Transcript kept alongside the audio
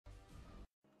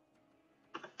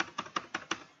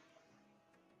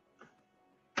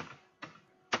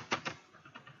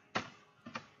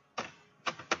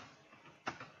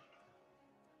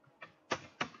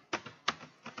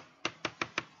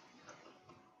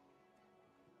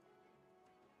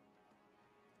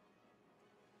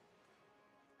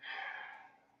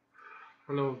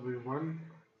Hello everyone,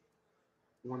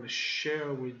 I want to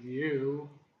share with you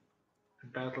a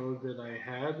battle that I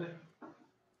had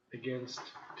against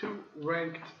two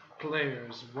ranked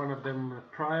players. One of them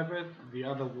a private, the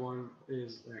other one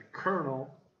is a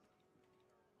colonel.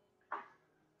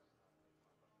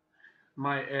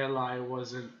 My ally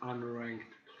was an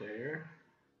unranked player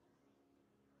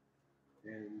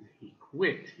and he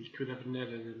quit. He could have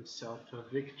netted himself a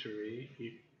victory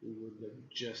if he would have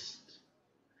just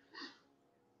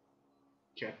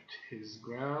kept his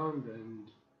ground. And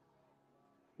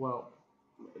well,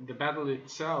 the battle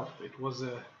itself, it was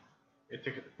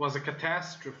a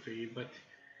catastrophe, but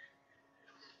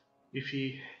if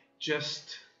he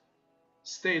just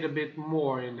stayed a bit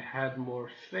more and had more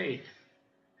faith,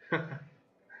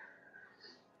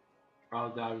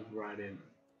 I'll dive right in.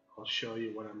 I'll show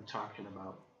you what I'm talking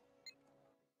about.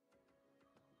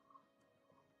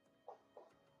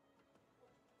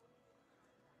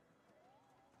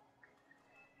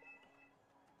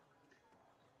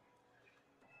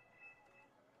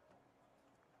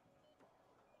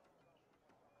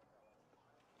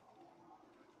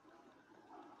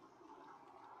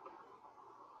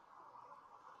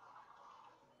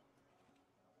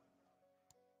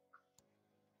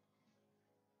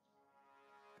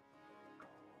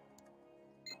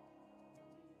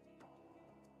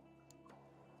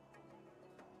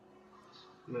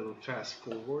 A little fast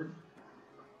forward.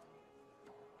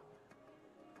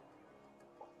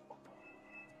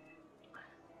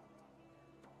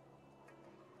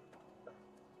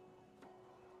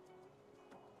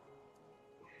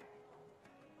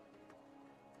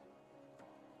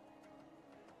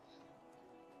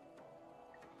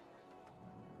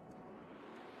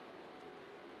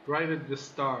 Right at the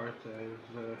start,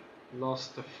 I've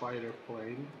lost a fighter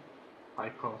plane,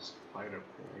 high-cost fighter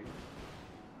plane.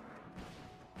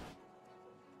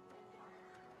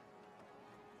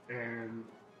 And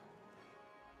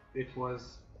it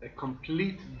was a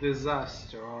complete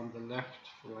disaster on the left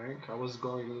flank. I was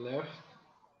going left.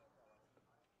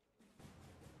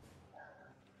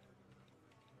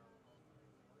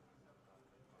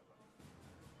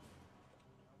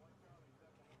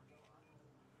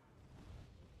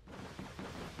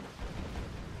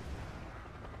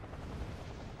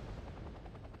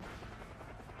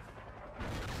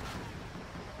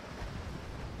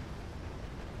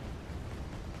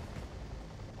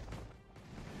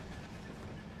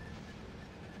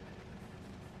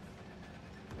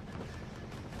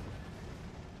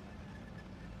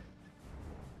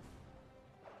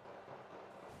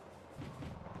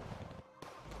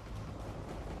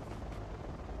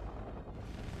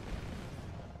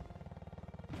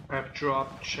 I've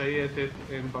dropped Shayetet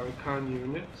and Barkan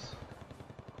units.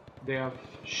 They have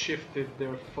shifted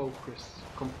their focus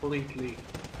completely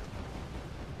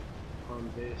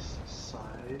on this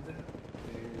side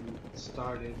and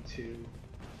started to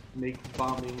make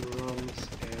bombing runs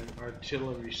and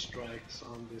artillery strikes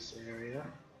on this area,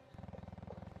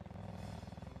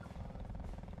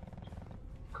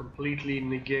 completely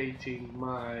negating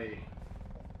my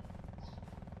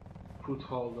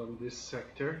foothold on this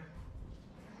sector.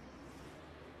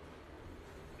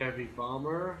 Heavy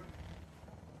bomber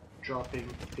dropping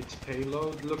its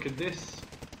payload. Look at this.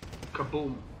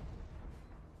 Kaboom.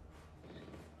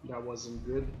 That wasn't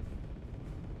good.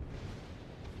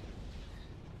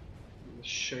 The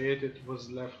Shayetet was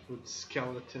left with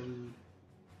skeleton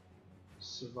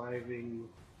surviving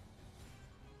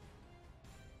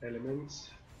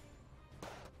elements.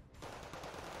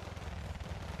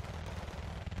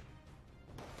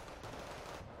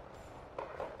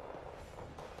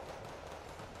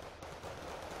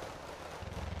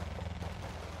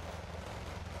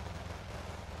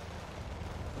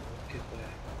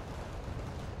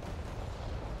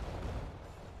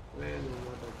 And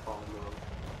another bomber.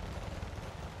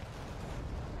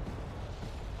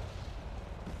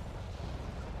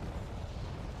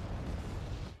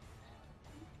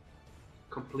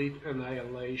 Complete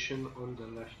annihilation on the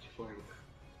left flank.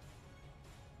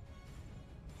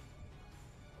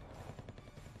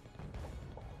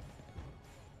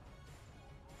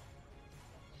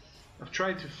 I've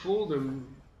tried to fool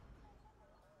them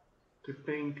to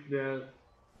think that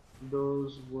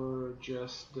those were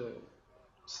just the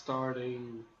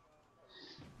starting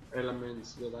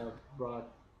elements that I've brought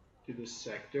to this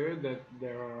sector, that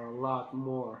there are a lot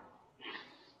more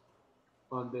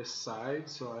on this side,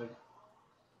 so I've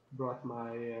brought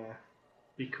my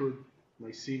Pikud, my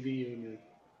CV unit,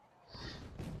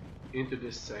 into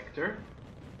this sector.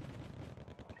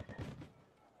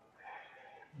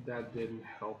 That didn't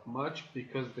help much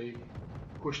because they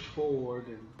pushed forward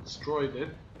and destroyed it.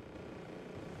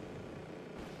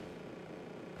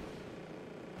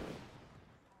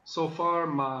 So far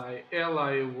my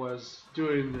ally was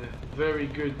doing a very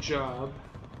good job.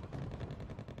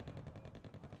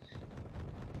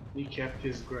 He kept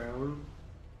his ground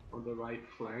on the right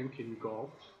flank in Gulf.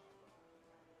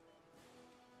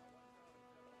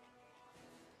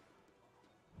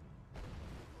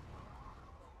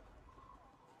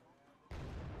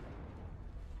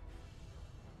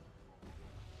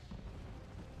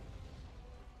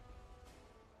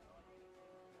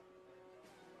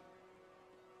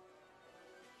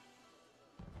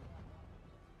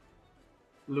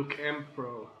 Look,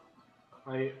 Emperor,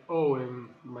 I owe him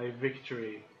my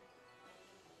victory.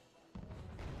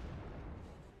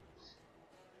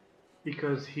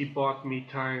 Because he bought me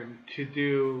time to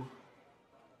do...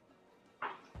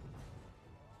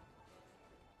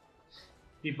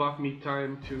 He bought me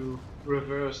time to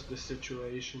reverse the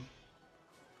situation.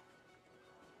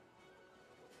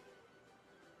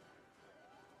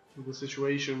 The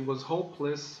situation was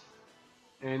hopeless,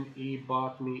 and he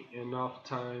bought me enough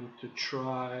time to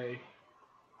try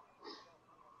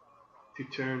to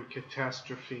turn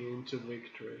catastrophe into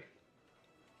victory.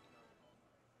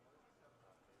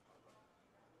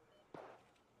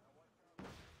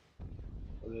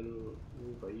 A little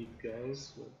bit,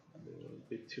 guys, a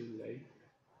bit too late.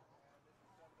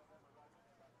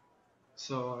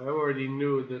 So I already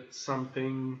knew that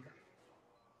something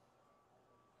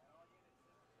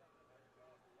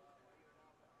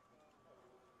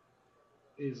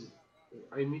is...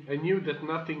 I knew that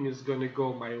nothing is gonna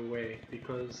go my way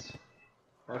because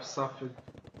I've suffered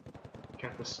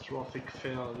catastrophic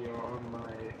failure on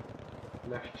my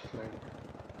left flank.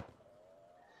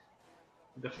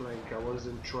 The flank I was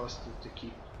entrusted to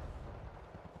keep.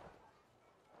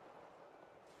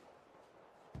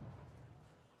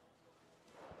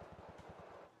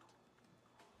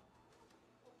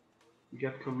 You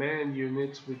got command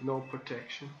units with no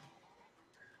protection.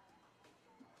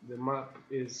 The map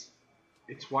is...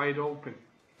 it's wide open.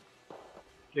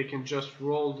 They can just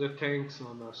roll the tanks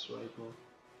on us right now.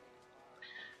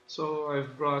 So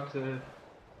I've brought a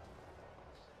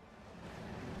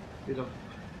bit of,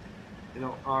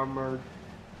 armored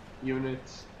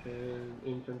units and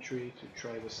infantry to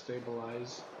try to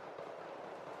stabilize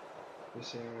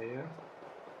this area.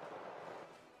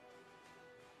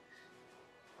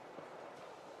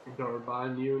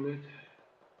 Garban unit.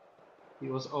 He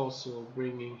was also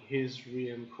bringing his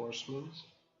reinforcements.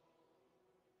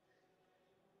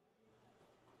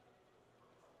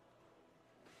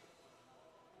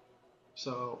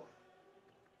 So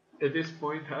at this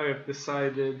point I have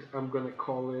decided I'm gonna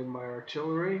call in my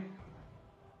artillery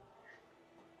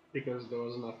because there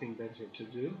was nothing better to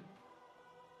do.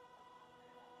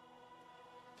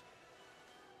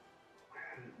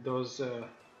 Those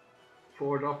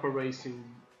forward operating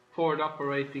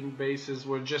bases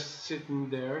were just sitting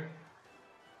there,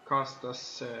 cost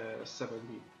us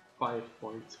 75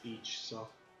 points each, so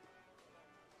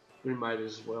we might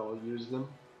as well use them.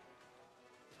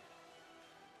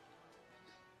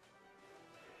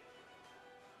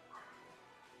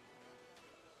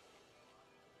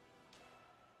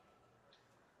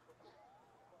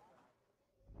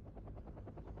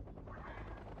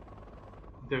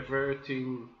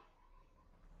 Diverting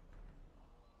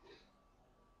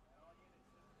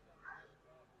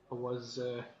was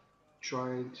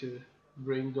trying to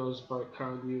bring those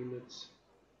Barkhan units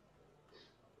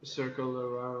circle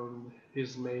around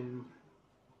his main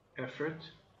effort,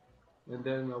 and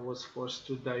then I was forced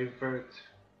to divert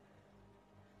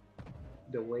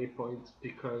the waypoint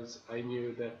because I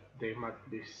knew that they might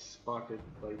be spotted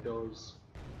by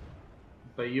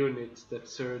units that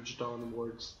surged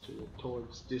onwards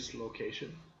towards this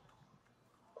location.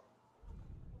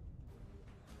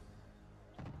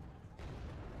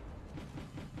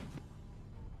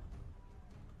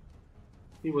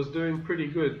 He was doing pretty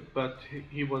good, but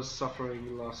he was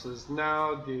suffering losses.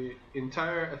 Now the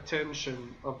entire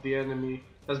attention of the enemy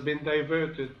has been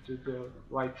diverted to the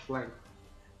right flank.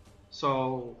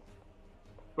 So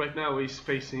right now he's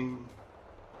facing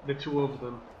the two of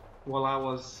them while I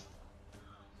was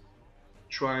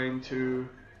trying to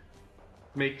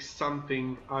make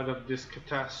something out of this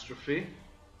catastrophe.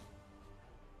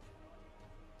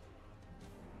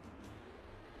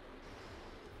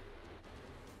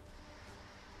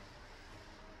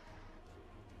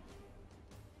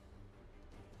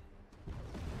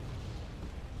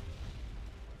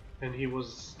 And he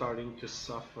was starting to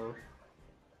suffering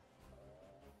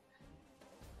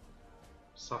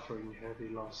heavy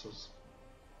losses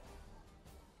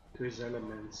to his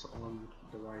elements on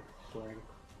the right flank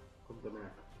of the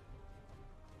map.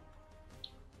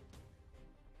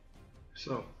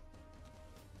 So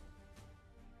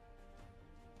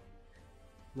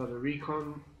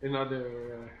recon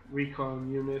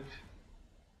unit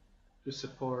to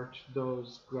support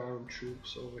those ground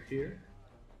troops over here.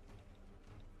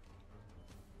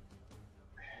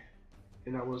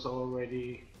 And I was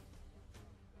already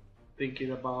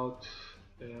thinking about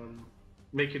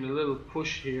making a little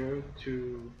push here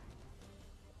to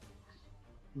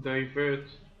divert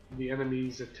the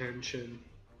enemy's attention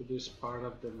to this part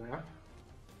of the map.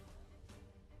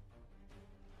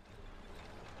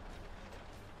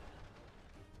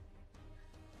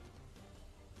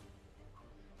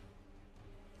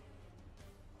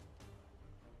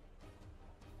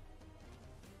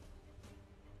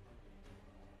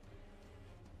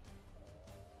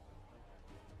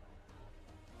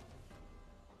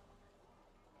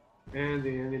 And the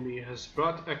enemy has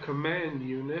brought a command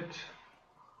unit,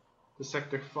 the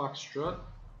Sector Foxtrot,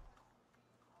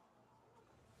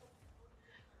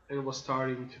 and was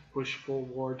starting to push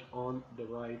forward on the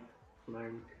right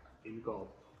flank in Gulf.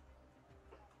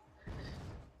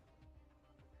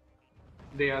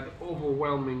 They had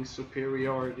overwhelming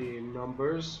superiority in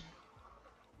numbers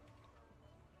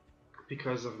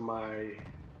because of my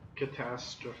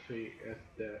catastrophe at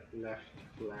the left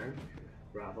flank,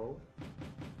 Bravo.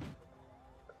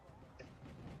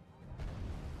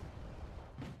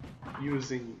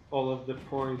 Using all of the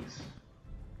points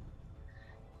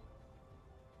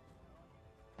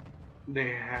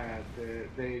they had,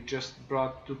 they just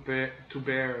brought to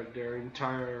bear their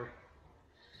entire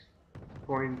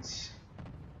points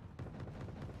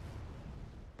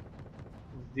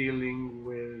dealing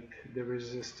with the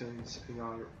resistance in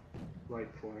our right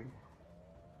flank.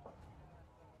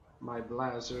 My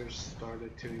blazers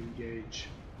started to engage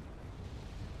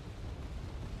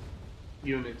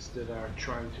units that are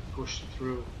trying to push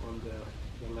through on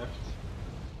the left.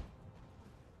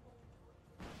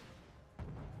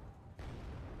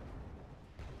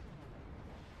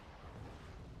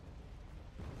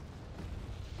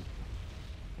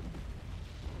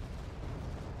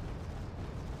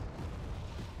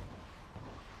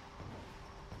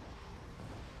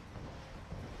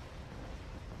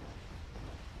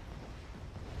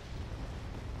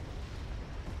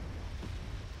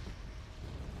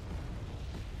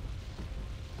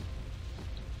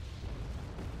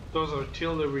 Those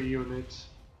artillery units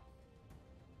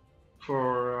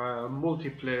for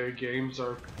multiplayer games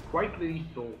are quite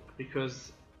lethal,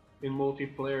 because in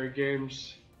multiplayer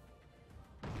games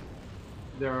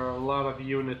there are a lot of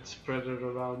units spread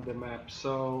around the map,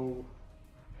 so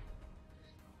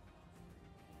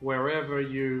wherever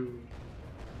you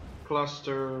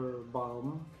cluster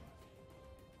bomb,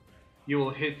 you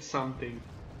will hit something.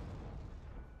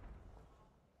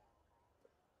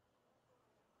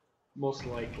 Most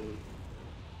likely.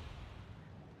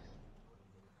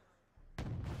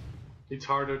 It's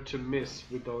harder to miss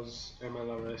with those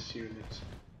MLRS units.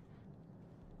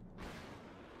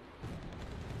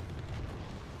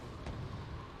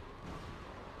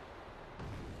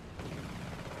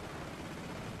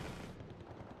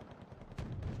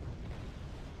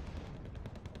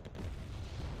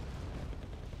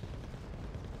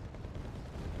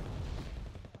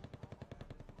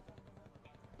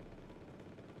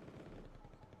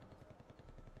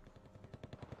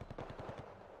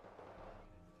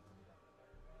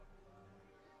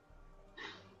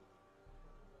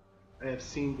 I have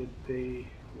seen that they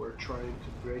were trying to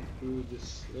break through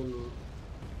this little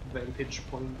vantage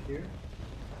point here.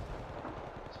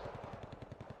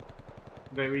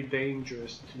 Very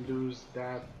dangerous to lose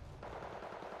that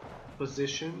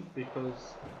position,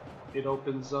 because it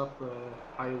opens up a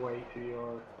highway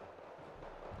to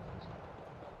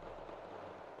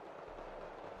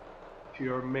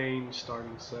your main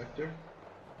starting sector.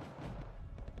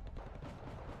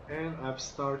 And I've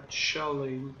started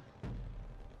shelling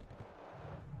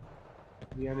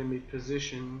the enemy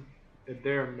position at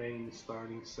their main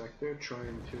starting sector,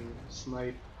 trying to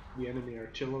snipe the enemy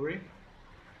artillery.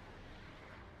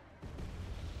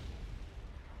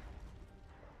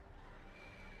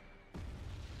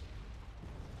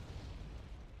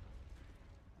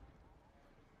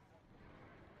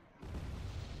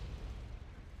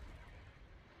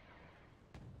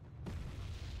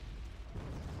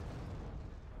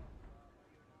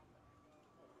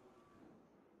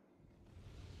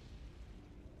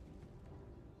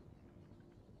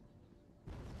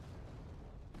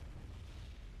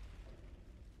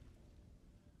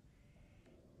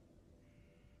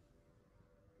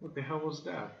 What the hell was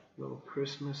that? Little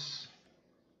Christmas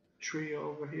tree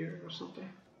over here or something?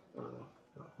 I don't know.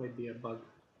 That might be a bug.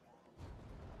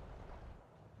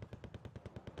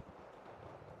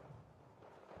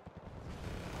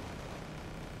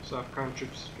 So I've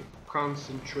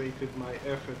concentrated my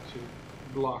effort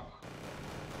to block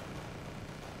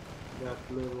that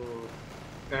little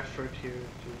effort here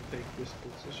to take this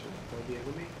position by the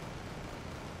enemy.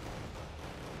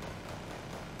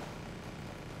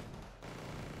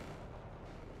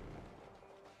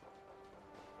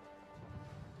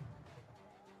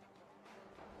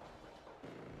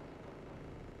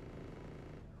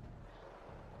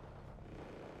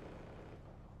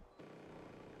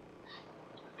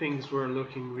 Things were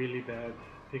looking really bad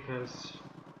because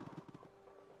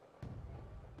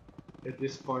at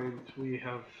this point we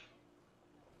have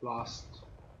lost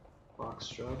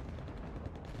Foxtrot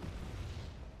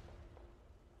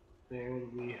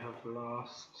and we have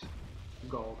lost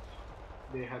Golf.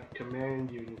 They had command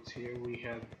units here, we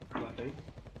had nothing.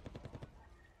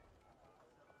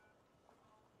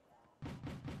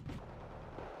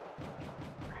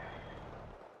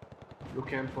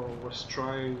 Lucampo was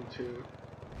trying to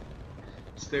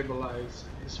stabilize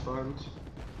his front,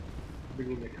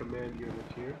 bringing a command unit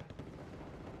here.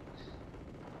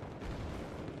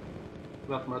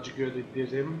 Not much good it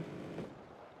did him,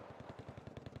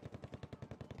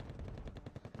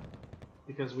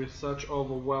 because with such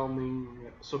overwhelming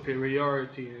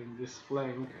superiority in this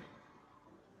flank,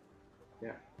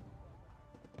 yeah.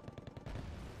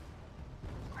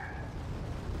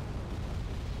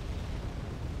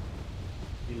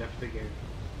 He left the game.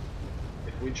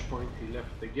 At which point he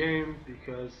left the game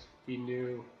because he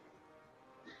knew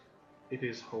it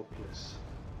is hopeless.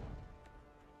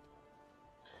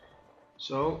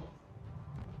 So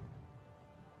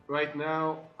right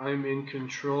now I'm in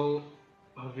control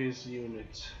of his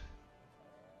unit.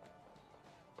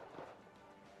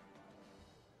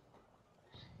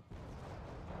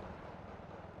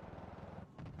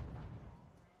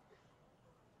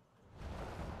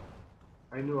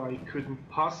 I knew I couldn't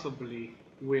possibly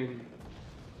win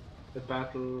the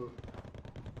battle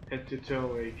head to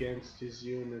toe against his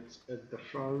units at the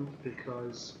front,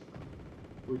 because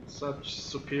with such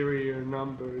superior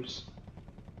numbers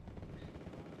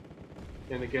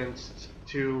and against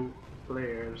two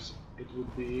players it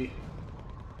would be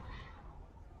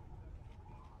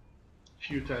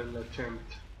futile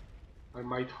attempt. I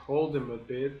might hold him a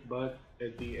bit, but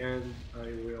at the end I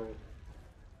will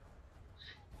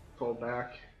fall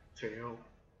back, fail.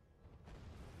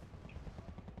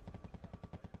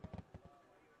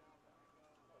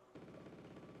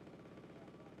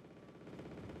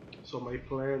 So my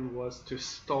plan was to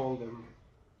stall them.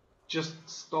 Just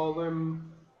stall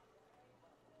them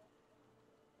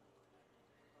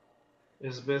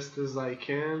as best as I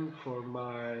can for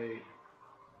my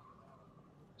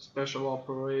special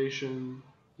operation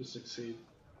to succeed.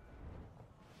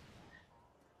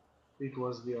 It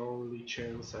was the only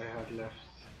chance I had left.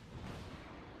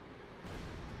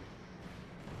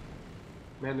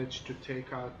 Managed to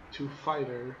take out two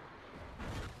fighters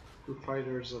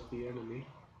of the enemy.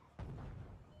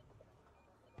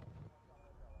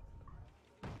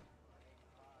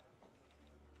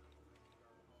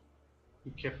 He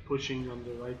kept pushing on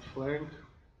the right flank,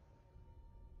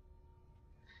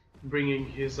 bringing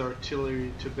his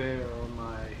artillery to bear on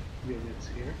my units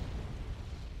here.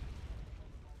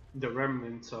 The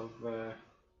remnants of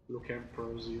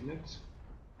Lucampro's units.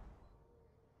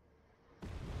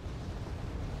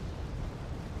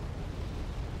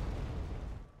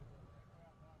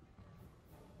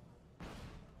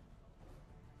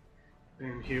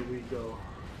 And here we go.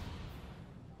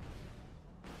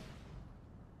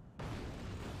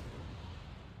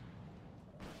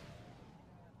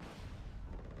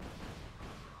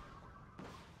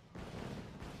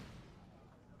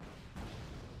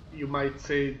 You might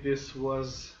say this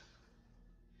was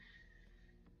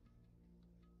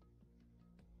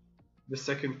the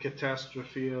second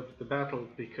catastrophe of the battle,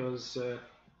 because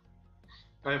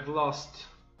I've lost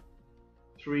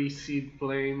 3 seed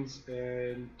planes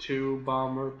and 2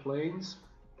 bomber planes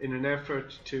in an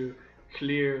effort to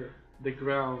clear the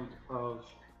ground of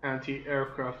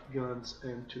anti-aircraft guns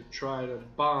and to try to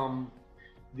bomb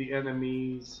the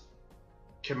enemy's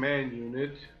command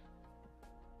unit,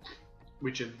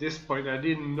 which at this point I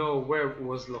didn't know where it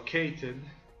was located,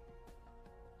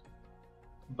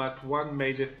 but one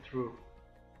made it through.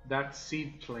 That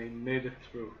seed plane made it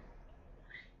through.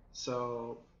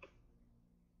 So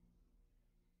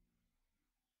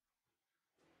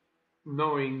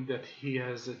knowing that he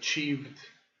has achieved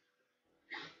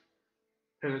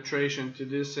penetration to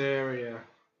this area,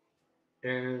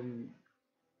 and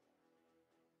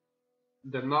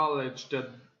the knowledge that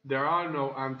there are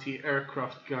no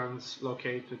anti-aircraft guns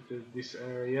located in this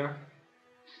area,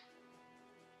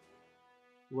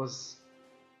 was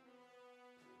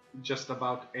just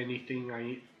about anything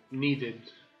I needed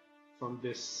from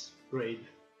this raid,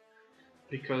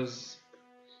 because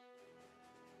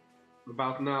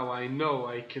about now I know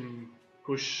I can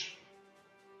push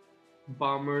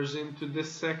bombers into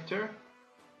this sector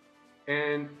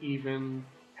and even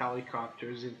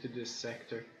helicopters into this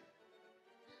sector.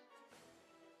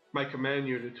 My command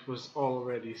unit was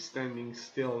already standing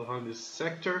still on this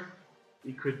sector.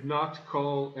 He could not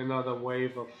call another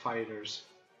wave of fighters.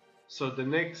 So the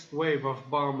next wave of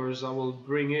bombers I will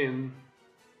bring in,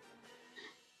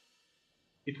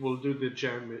 it will do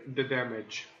the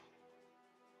damage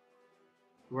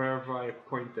wherever I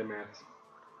point them at.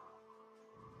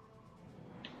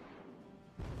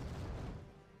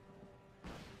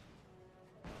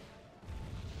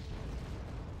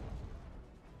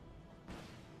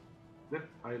 Yep,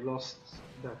 I lost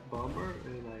that bomber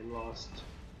and I lost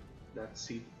that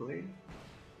seaplane.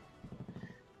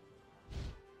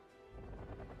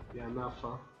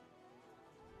 Yanafa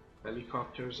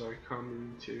helicopters are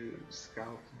coming to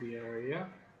scout the area.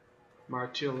 My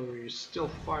artillery is still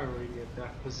firing at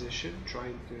that position,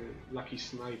 trying to lucky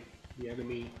snipe the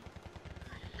enemy's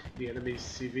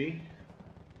CV.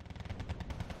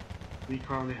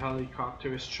 Recon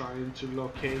helicopter is trying to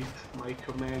locate my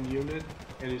command unit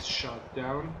and is shot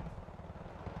down.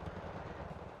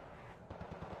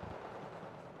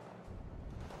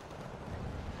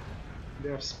 They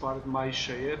have spotted my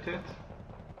Shayetet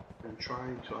and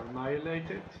trying to annihilate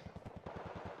it.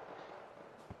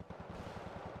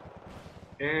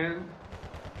 And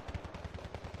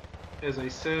as I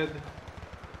said,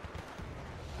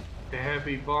 the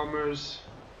heavy bombers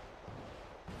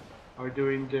are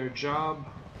doing their job.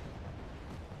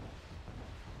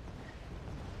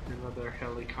 Another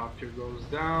helicopter goes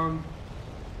down.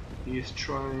 He is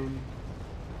trying.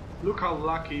 Look how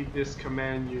lucky this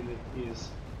command unit is,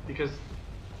 because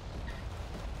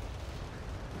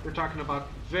we're talking about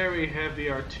very heavy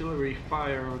artillery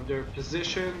fire on their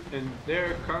position, and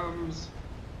there comes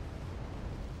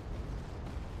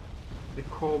the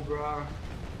Cobra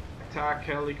attack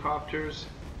helicopters.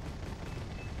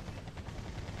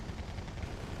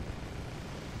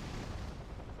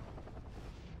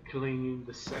 Cleaning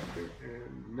the sector,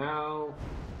 and now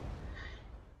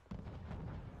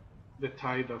the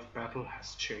tide of battle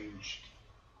has changed.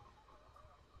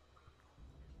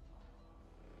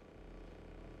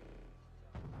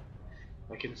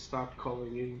 I can start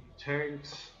calling in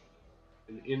tanks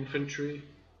and infantry.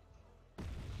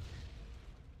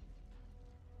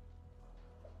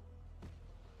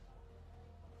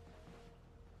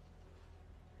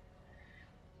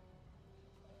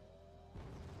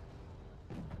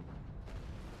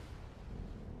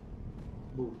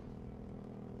 Boom.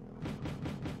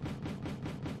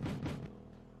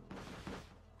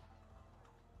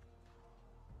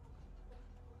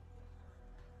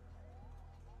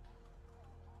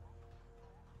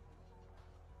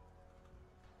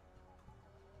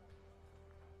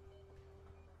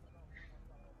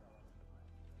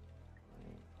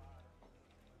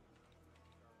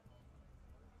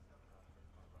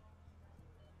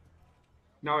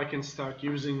 Now I can start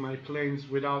using my planes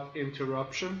without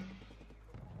interruption.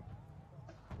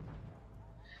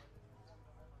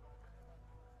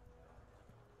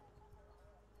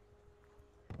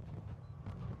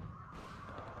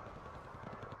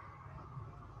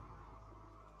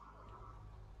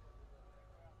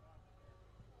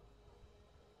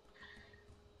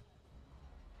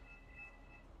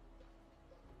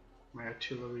 My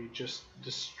artillery just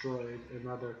destroyed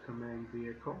another command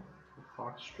vehicle, a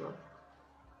Foxtrot,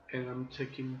 and I'm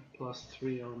taking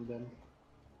 +3 on them.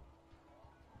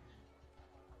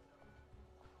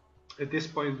 At this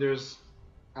point, there's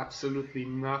absolutely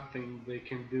nothing they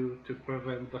can do to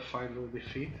prevent the final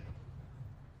defeat.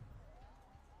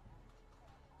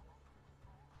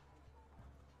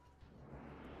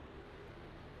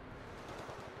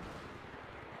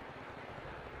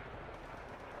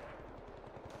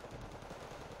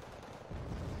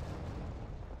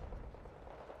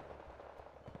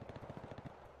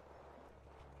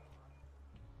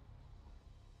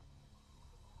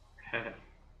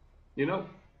 You know,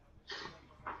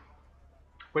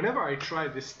 whenever I try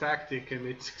this tactic and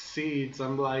it succeeds,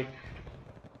 I'm like,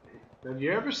 have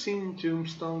you ever seen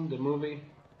Tombstone, the movie?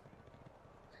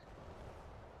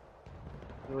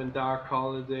 When Doc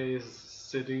Holliday is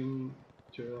sitting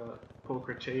to a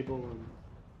poker table and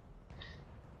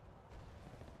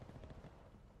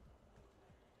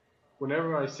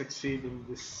whenever I succeed in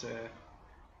this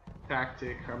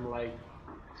tactic, I'm like,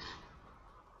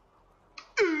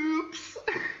 oops!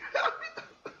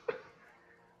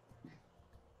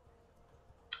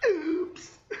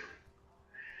 Oops!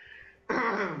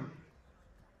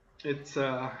 It's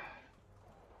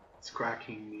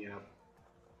cracking me up.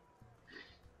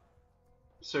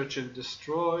 Search and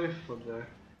destroy for the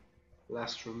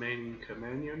last remaining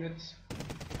command units.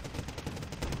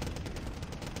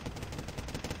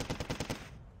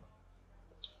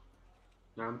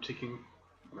 Now I'm taking,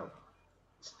 no,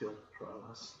 still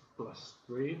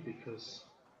 +3 because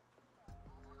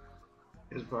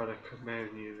it's brought a command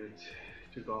unit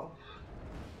to golf.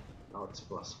 Now it's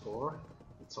 +4,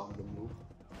 it's on the move.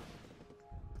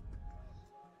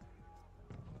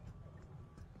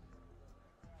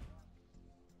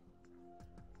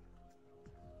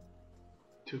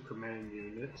 Two command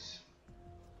units.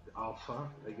 The Alpha,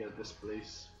 I get this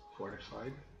place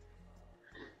fortified.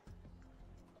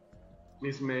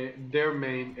 Their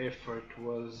main effort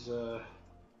was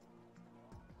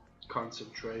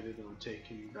concentrated on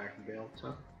taking back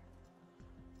Delta.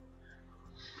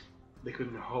 They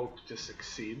couldn't hope to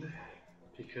succeed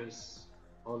because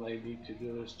all I need to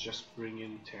do is just bring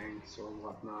in tanks or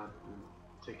whatnot and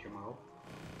take them out.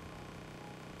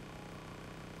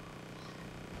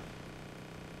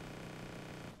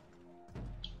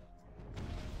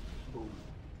 Boom.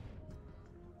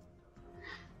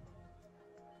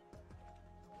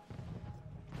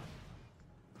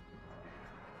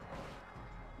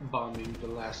 Bombing the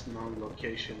last known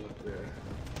location of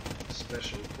the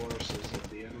special forces of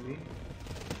the enemy.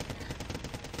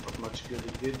 Not much good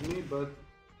it did me, but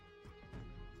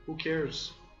who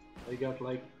cares? I got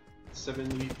like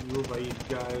 70 Rubaid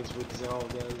guys with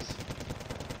Zeldas.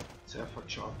 It's half a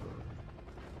chopper.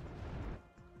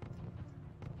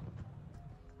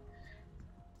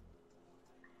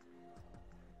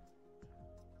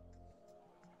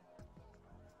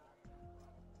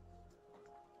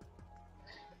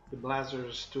 The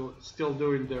Blazers still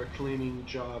doing their cleaning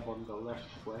job on the left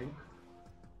flank.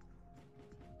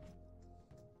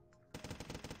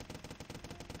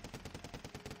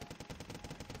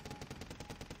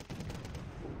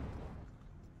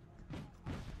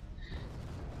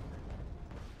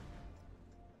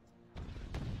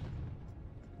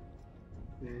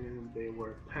 And they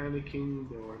were panicking,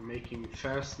 they were making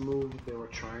fast moves, they were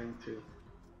trying to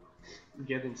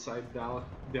get inside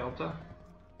Delta.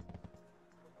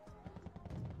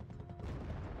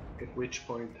 At which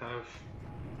point I've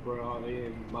brought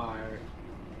in my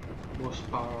most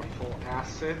powerful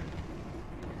asset,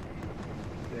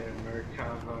 the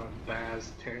Merkava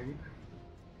Baz tank.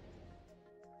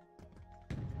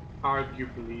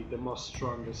 Arguably the most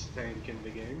strongest tank in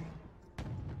the game.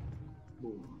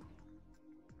 Boom.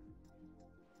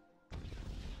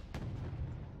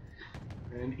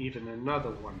 And even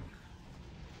another one.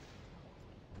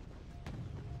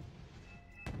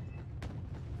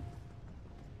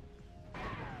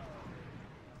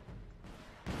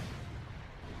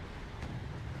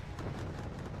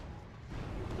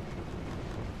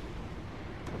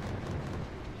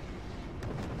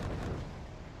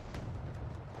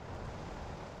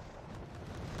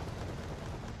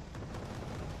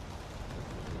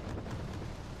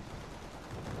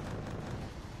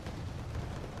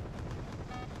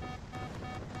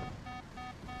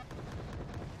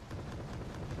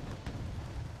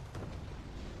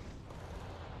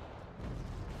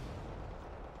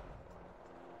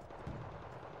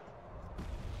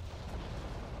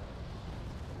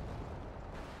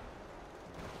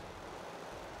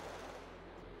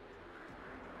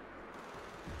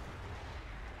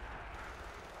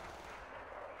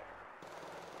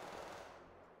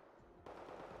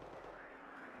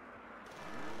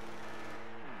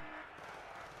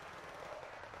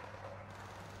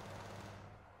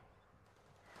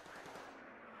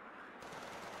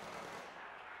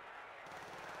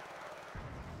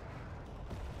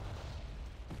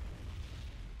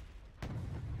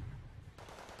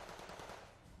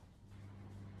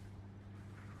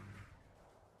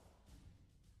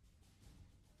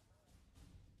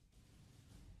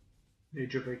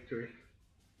 Major victory.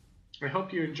 I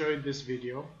hope you enjoyed this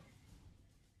video.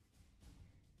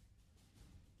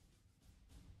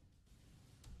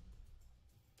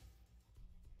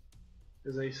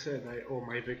 As I said, I owe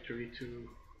my victory to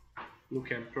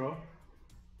Luke Emperor.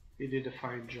 He did a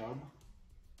fine job.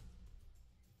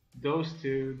 Those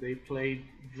two, they played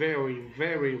very,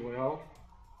 very well.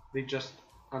 They just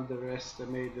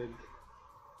underestimated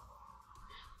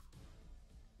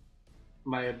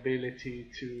my ability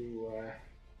to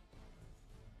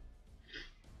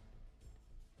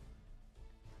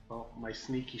well, my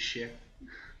sneaky shit.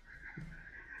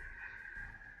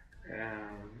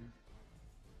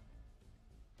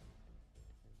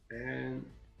 And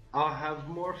I'll have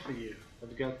more for you.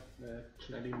 I've got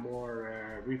plenty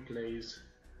more replays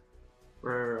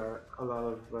where a lot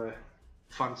of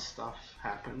fun stuff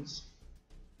happens.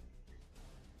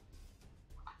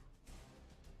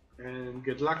 And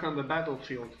good luck on the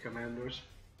battlefield, commanders.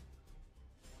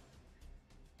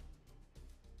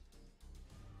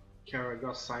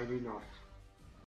 KARAGOTH signing off.